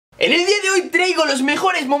En el día de hoy traigo los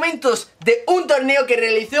mejores momentos de un torneo que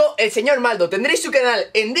realizó el señor Maldo. Tendréis su canal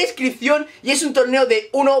en descripción y es un torneo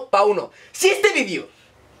de 1 para 1. Si este vídeo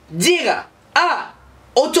llega a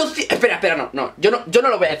 800... Espera, no, yo no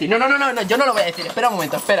lo voy a decir. No, yo no lo voy a decir. Espera un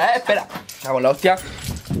momento, espera. Hago la hostia.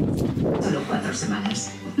 Solo 4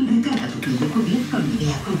 semanas. Recarga tu club de Cubier con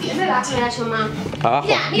Idea Cubier. ¿Dónde va a asomar? Abajo.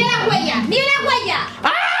 Mira la huella, mira la huella.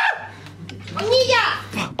 ¡Ah! ¡Moñilla!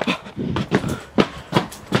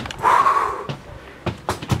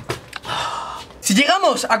 Si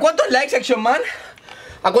llegamos a ¿cuántos likes, Action Man?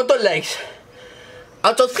 ¿A cuántos likes? ¿A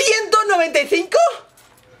 895?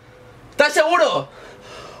 ¿Estás seguro?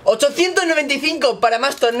 895 para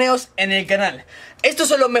más torneos en el canal. Estos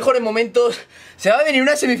son los mejores momentos. Se va a venir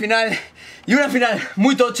una semifinal y una final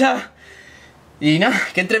muy tocha. Y nada,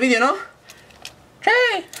 que entre vídeo, ¿no?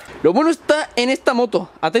 ¡Hey! Lo bueno está en esta moto.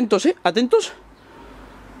 Atentos, atentos.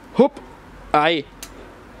 ¡Hop! Ahí.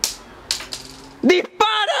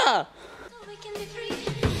 ¡Dispara!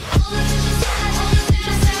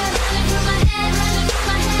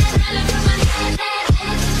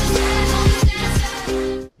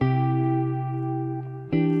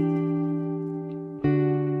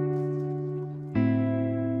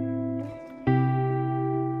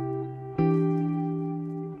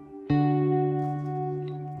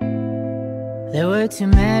 There were too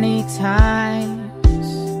many times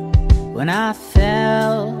when I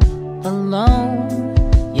felt alone.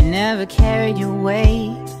 You never carried your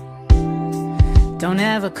weight. Don't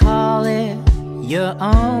ever call it your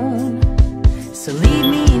own. So leave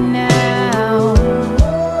me now.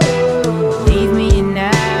 Leave me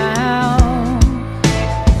now.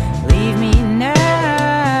 Leave me now.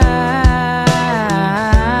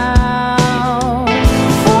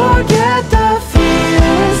 Forget the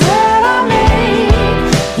feelings that I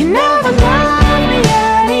made. You never loved me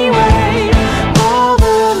anyway. All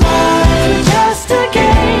the lies were just a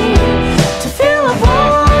game to fill a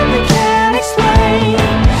void we can't explain.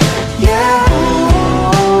 Yeah.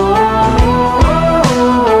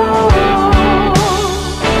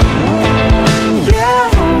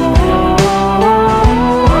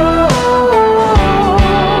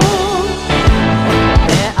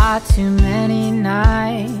 There are too many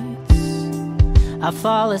nights I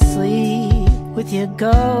fall asleep with your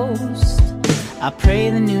ghost. I pray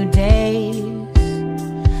the new days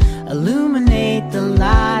illuminate the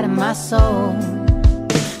light of my soul.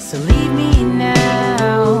 So leave me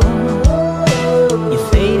now. You're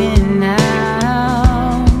fading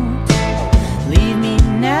now. Leave me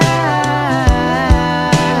now.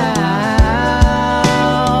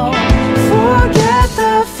 Forget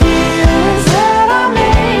the feelings that I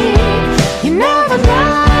made. You never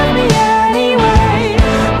loved me anyway.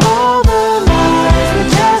 All the lies were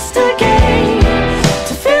just a game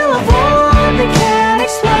to fill a void we can't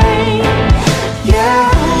explain. Yeah.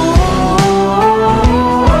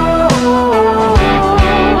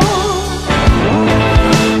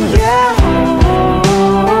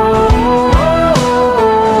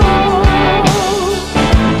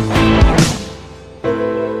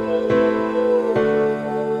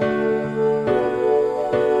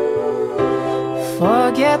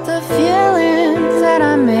 Forget the feelings that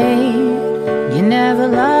I made. You never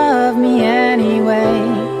loved me anyway.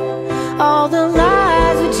 All the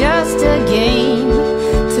lies were just a game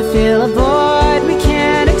to fill a void we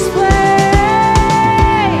can't explain.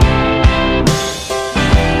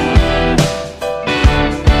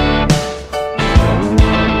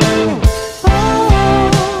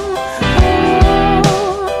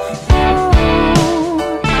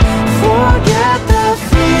 Forget the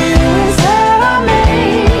feelings that I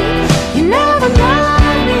made. You never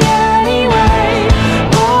loved me anyway.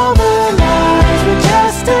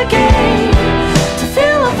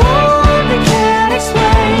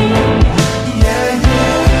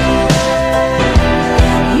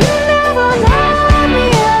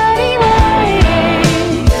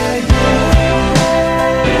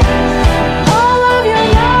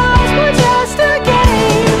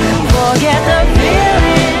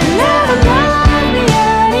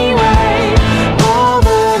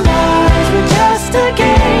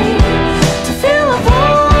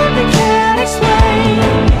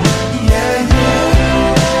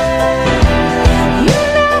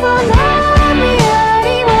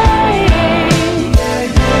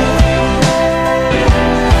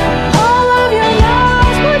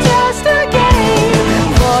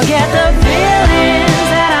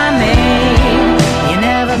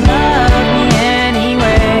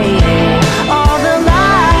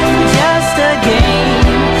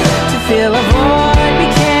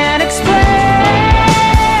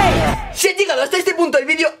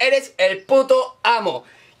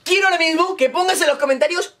 quiero ahora mismo que pongas en los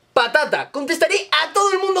comentarios patata. Contestaré a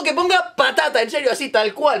todo el mundo que ponga patata, en serio, así,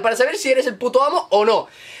 tal cual, para saber si eres el puto amo o no.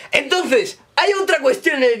 Entonces, hay otra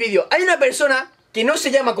cuestión en el vídeo. Hay una persona que no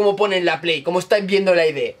se llama como pone en la play, como estáis viendo la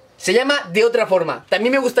ID. Se llama de otra forma.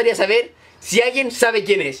 También me gustaría saber si alguien sabe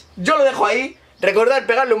quién es. Yo lo dejo ahí. Recordad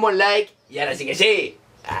pegarle un buen like. Y ahora sí que sí,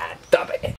 a tope.